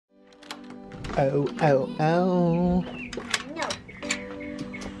oh, oh, oh. No.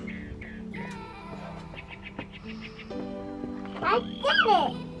 I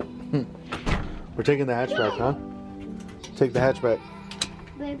did it. We're taking the hatchback, huh? Take the hatchback.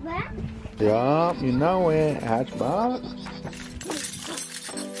 Back? Yup, you know it. Hatchback.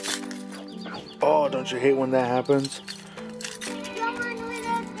 Oh, don't you hate when that happens? Come on with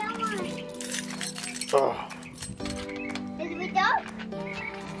us, come on. Oh. Is it dog?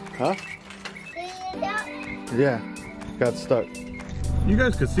 Huh? Is it dog? Yeah, got stuck. You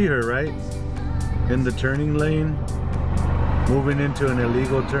guys could see her, right? In the turning lane, moving into an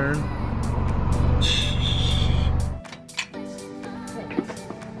illegal turn.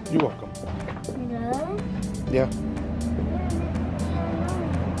 You're welcome. No. Yeah.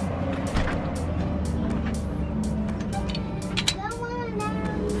 Come on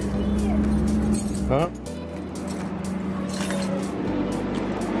now. Huh?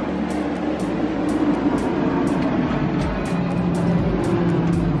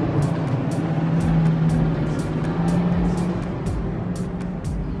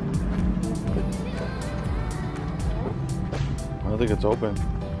 I don't think it's open,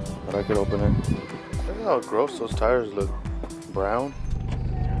 but I could open it. Look at how gross those tires look. Brown.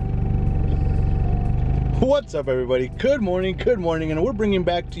 What's up, everybody? Good morning, and we're bringing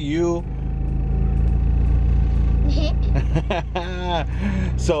back to you.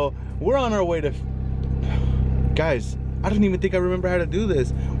 So we're on our way to, guys, I don't even think I remember how to do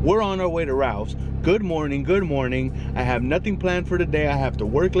this. We're on our way to Ralph's. Good morning, good morning. I have nothing planned for today. I have to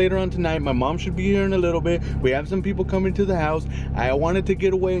work later on tonight. My mom should be here in a little bit. We have some people coming to the house. I wanted to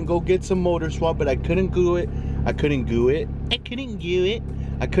get away and go get some motor swap, but I couldn't do it. I couldn't do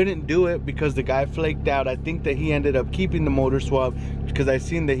it because the guy flaked out. I think that he ended up keeping the motor swap because I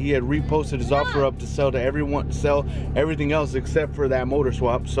seen that he had reposted his offer up to sell to everyone, sell everything else except for that motor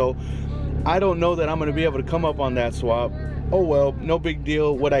swap. So I don't know that I'm gonna be able to come up on that swap. Oh well, no big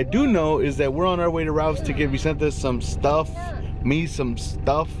deal. What I do know is that we're on our way to Ralph's to get Vicente some stuff.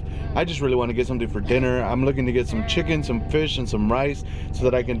 I just really want to get something for dinner. I'm looking to get some chicken, some fish, and some rice so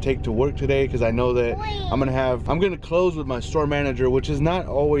that I can take to work today, because I know that I'm gonna close with my store manager, which is not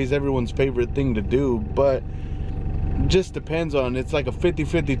always everyone's favorite thing to do, but just depends on, it's like a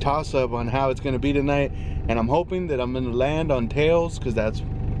 50-50 toss-up on how it's gonna be tonight. And I'm hoping that I'm gonna land on tails, because that's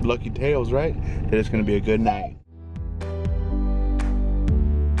lucky tails, right? That it's gonna be a good night.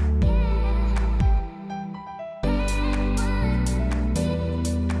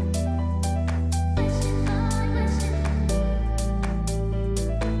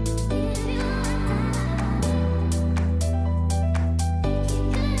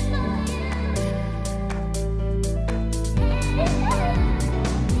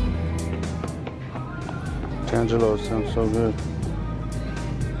 Angelo sounds so good.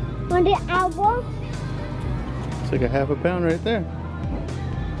 Want the elbow? It's like a half a pound right there.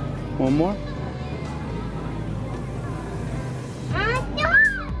 One more?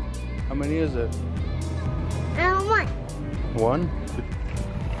 How many is it? One. One?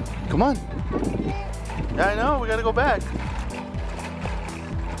 Come on. Yeah, I know, we gotta go back.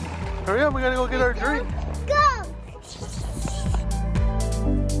 Hurry up, we gotta go get our drink. Go!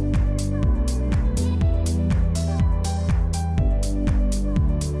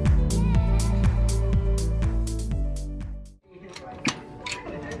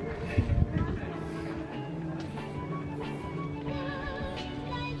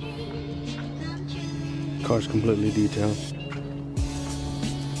 Car's completely detailed.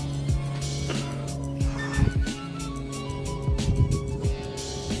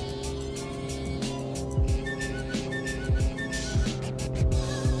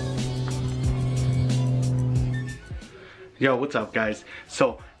 Yo, what's up, guys?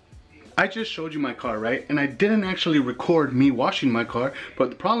 So I just showed you my car, right? And I didn't actually record me washing my car, but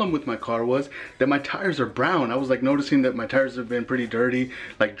the problem with my car was that my tires are brown. I was like noticing that my tires have been pretty dirty,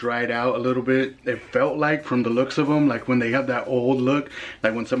 like dried out a little bit. It felt like, from the looks of them, like when they have that old look,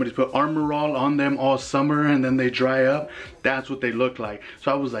 like when somebody's put Armor All on them all summer and then they dry up, that's what they look like.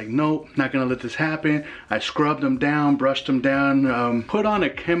 So I was like, nope, not gonna let this happen. I scrubbed them down, brushed them down, put on a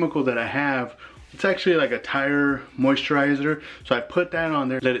chemical that I have. It's actually like a tire moisturizer. So I put that on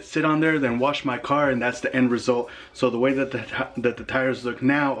there, let it sit on there, then wash my car, and that's the end result. So the way that the tires look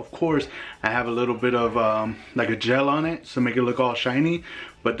now, of course, I have a little bit of like a gel on it to make it look all shiny.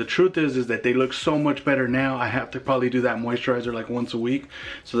 But the truth is that they look so much better now. I have to probably do that moisturizer like once a week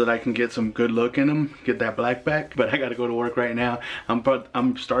so that I can get some good look in them, get that black back. But I gotta go to work right now.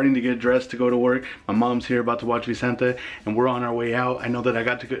 I'm starting to get dressed to go to work. My mom's here about to watch Vicente, and we're on our way out. I know that I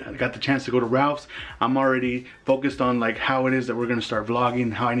got the chance to go to Ralph's. I'm already focused on like how it is that we're gonna start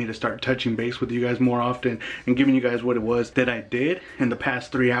vlogging, how I need to start touching base with you guys more often and giving you guys what it was that I did in the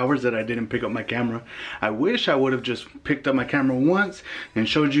past 3 hours that I didn't pick up my camera. I wish I would have just picked up my camera once and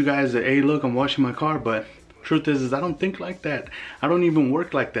showed you guys that, hey, look, I'm washing my car. But truth is I don't think like that. I don't even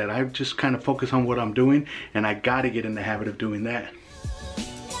work like that. I just kind of focus on what I'm doing, and I gotta get in the habit of doing that.